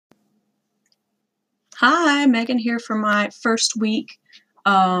Hi, Megan here for my first week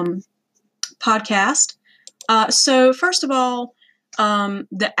um, podcast. So, first of all,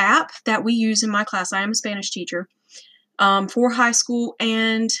 the app that we use in my class, I am a Spanish teacher for high school,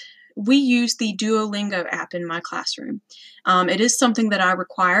 and we use the Duolingo app in my classroom. It is something that I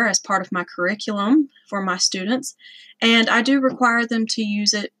require as part of my curriculum for my students, and I do require them to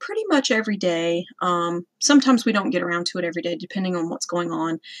use it pretty much every day. Sometimes we don't get around to it every day, depending on what's going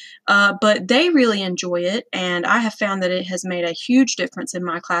on, but they really enjoy it, and I have found that it has made a huge difference in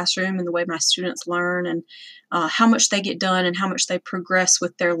my classroom and the way my students learn and how much they get done and how much they progress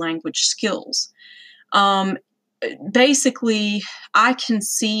with their language skills. Um, Basically, I can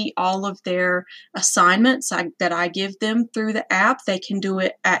see all of their assignments that I give them through the app. They can do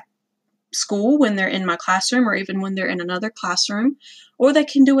it at school when they're in my classroom or even when they're in another classroom, or they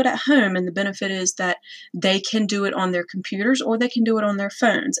can do it at home. And the benefit is that they can do it on their computers or they can do it on their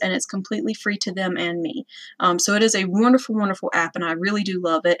phones, and it's completely free to them and me. So it is a wonderful, wonderful app, and I really do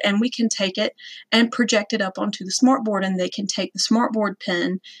love it. And we can take it and project it up onto the smartboard, and they can take the smartboard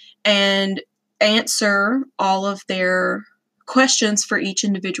pen and answer all of their questions for each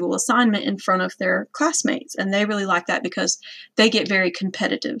individual assignment in front of their classmates. And they really like that because they get very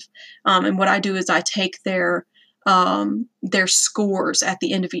competitive. And what I do is I take their scores at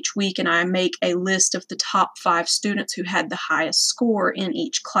the end of each week, and I make a list of the top 5 students who had the highest score in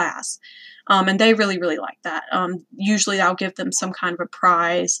each class. And they really, really like that. Usually I'll give them some kind of a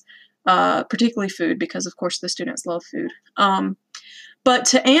prize, particularly food, because of course the students love food. But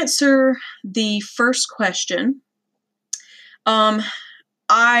to answer the first question,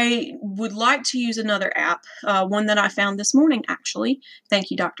 I would like to use another app, one that I found this morning, actually.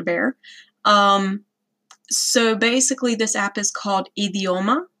 Thank you, Dr. Bear. So basically, this app is called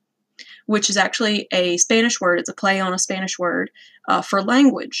Idioma, which is actually a Spanish word. It's a play on a Spanish word for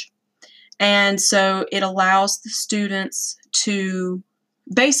language. And so it allows the students to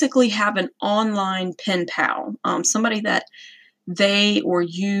basically have an online pen pal, somebody that they or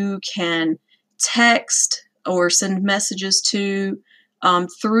you can text or send messages to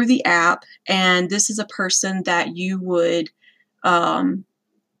through the app. And this is a person that you would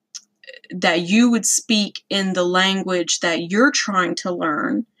speak in the language that you're trying to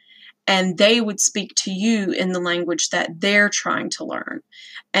learn, and they would speak to you in the language that they're trying to learn.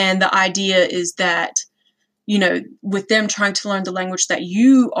 And the idea is that, with them trying to learn the language that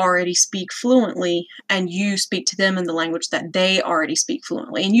you already speak fluently, and you speak to them in the language that they already speak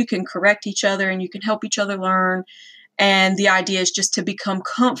fluently. And you can correct each other and you can help each other learn. And the idea is just to become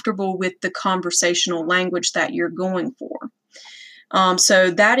comfortable with the conversational language that you're going for.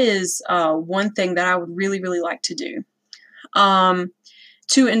 So that is one thing that I would really, really like to do.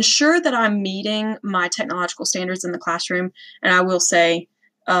 To ensure that I'm meeting my technological standards in the classroom, and I will say,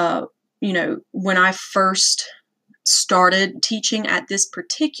 when I first started teaching at this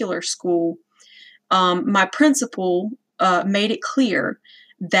particular school, my principal made it clear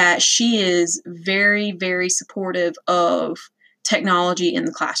that she is very, very supportive of technology in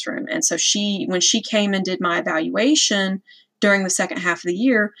the classroom. And so when she came and did my evaluation during the second half of the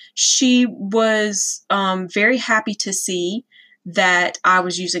year, she was very happy to see that I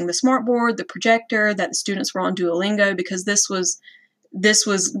was using the smartboard, the projector, that the students were on Duolingo, because this was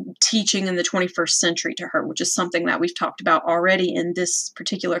teaching in the 21st century to her, which is something that we've talked about already in this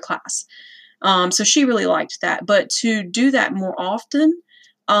particular class. So she really liked that. But to do that more often,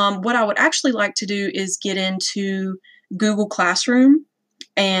 what I would actually like to do is get into Google Classroom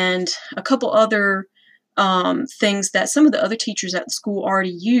and a couple other things that some of the other teachers at the school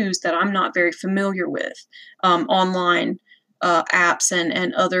already use that I'm not very familiar with, online apps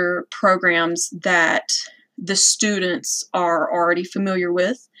and other programs that the students are already familiar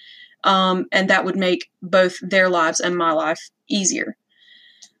with, and that would make both their lives and my life easier.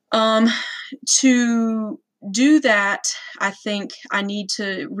 To do that, I think I need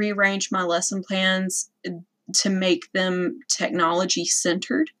to rearrange my lesson plans to make them technology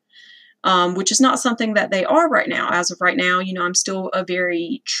centered. Which is not something that they are right now. As of right now, I'm still a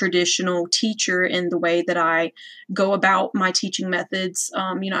very traditional teacher in the way that I go about my teaching methods.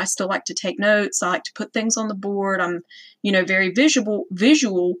 I still like to take notes. I like to put things on the board. I'm, very visual,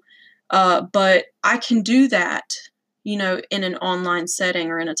 but I can do that, in an online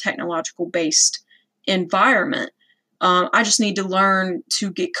setting or in a technological based environment. I just need to learn to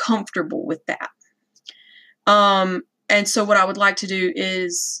get comfortable with that. And so what I would like to do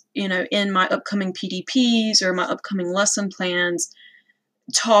is, in my upcoming PDPs or my upcoming lesson plans,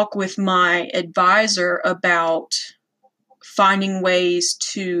 talk with my advisor about finding ways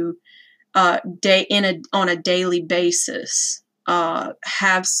to, on a daily basis,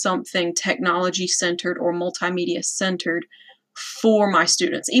 have something technology centered or multimedia centered for my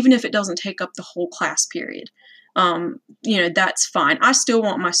students, even if it doesn't take up the whole class period. That's fine. I still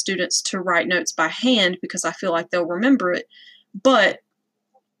want my students to write notes by hand because I feel like they'll remember it, but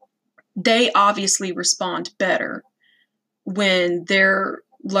they obviously respond better when they're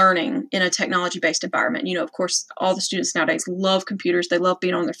learning in a technology-based environment. Of course, all the students nowadays love computers. They love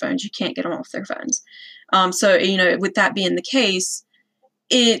being on their phones. You can't get them off their phones. So with that being the case,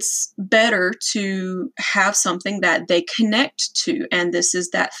 it's better to have something that they connect to, and this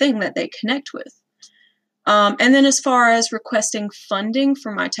is that thing that they connect with. And then as far as requesting funding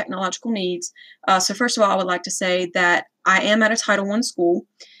for my technological needs, so first of all, I would like to say that I am at a Title I school,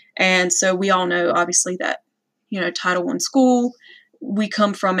 and so we all know, obviously, that, Title I school, we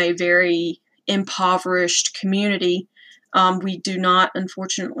come from a very impoverished community. We do not,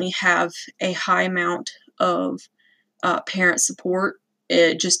 unfortunately, have a high amount of parent support,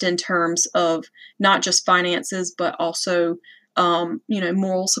 just in terms of not just finances, but also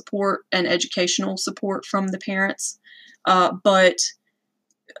moral support and educational support from the parents. But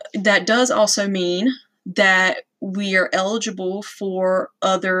that does also mean that we are eligible for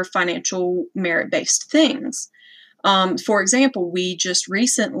other financial merit-based things. For example, we just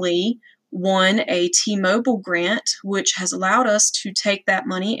recently won a T-Mobile grant, which has allowed us to take that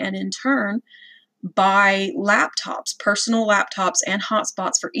money and in turn buy laptops, personal laptops and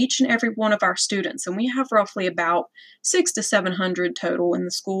hotspots for each and every one of our students. And we have roughly about 600 to 700 total in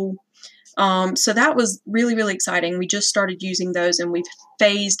the school. So that was really, really exciting. We just started using those, and we've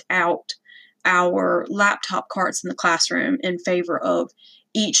phased out our laptop carts in the classroom in favor of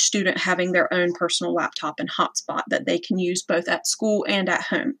each student having their own personal laptop and hotspot that they can use both at school and at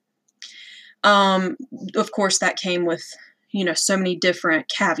home. Of course, that came with, so many different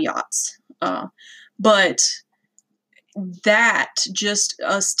caveats. But that, just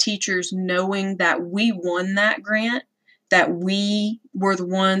us teachers knowing that we won that grant, that we were the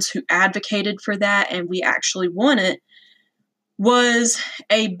ones who advocated for that and we actually won it, was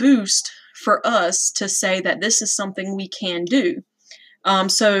a boost for us to say that this is something we can do.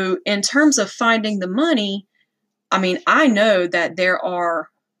 So in terms of finding the money, I know that there are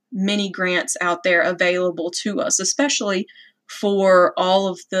many grants out there available to us, especially for all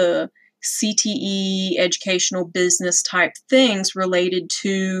of the CTE, educational business type things related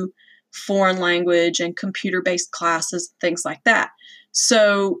to foreign language and computer-based classes, things like that.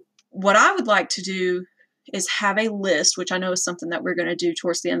 So what I would like to do is have a list, which I know is something that we're going to do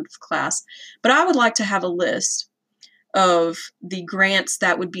towards the end of the class, but I would like to have a list of the grants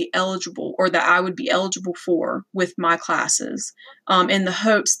that would be eligible, or that I would be eligible for with my classes, in the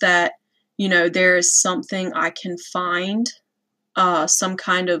hopes that, there is something I can find, some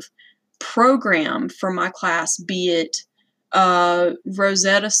kind of program for my class, be it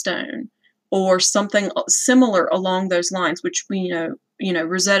Rosetta Stone or something similar along those lines, which we know,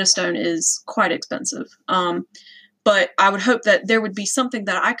 Rosetta Stone is quite expensive. But I would hope that there would be something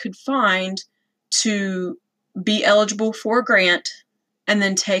that I could find to be eligible for a grant and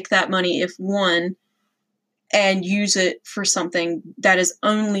then take that money, if won, and use it for something that is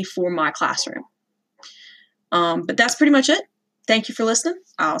only for my classroom. But that's pretty much it. Thank you for listening.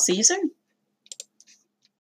 I'll see you soon.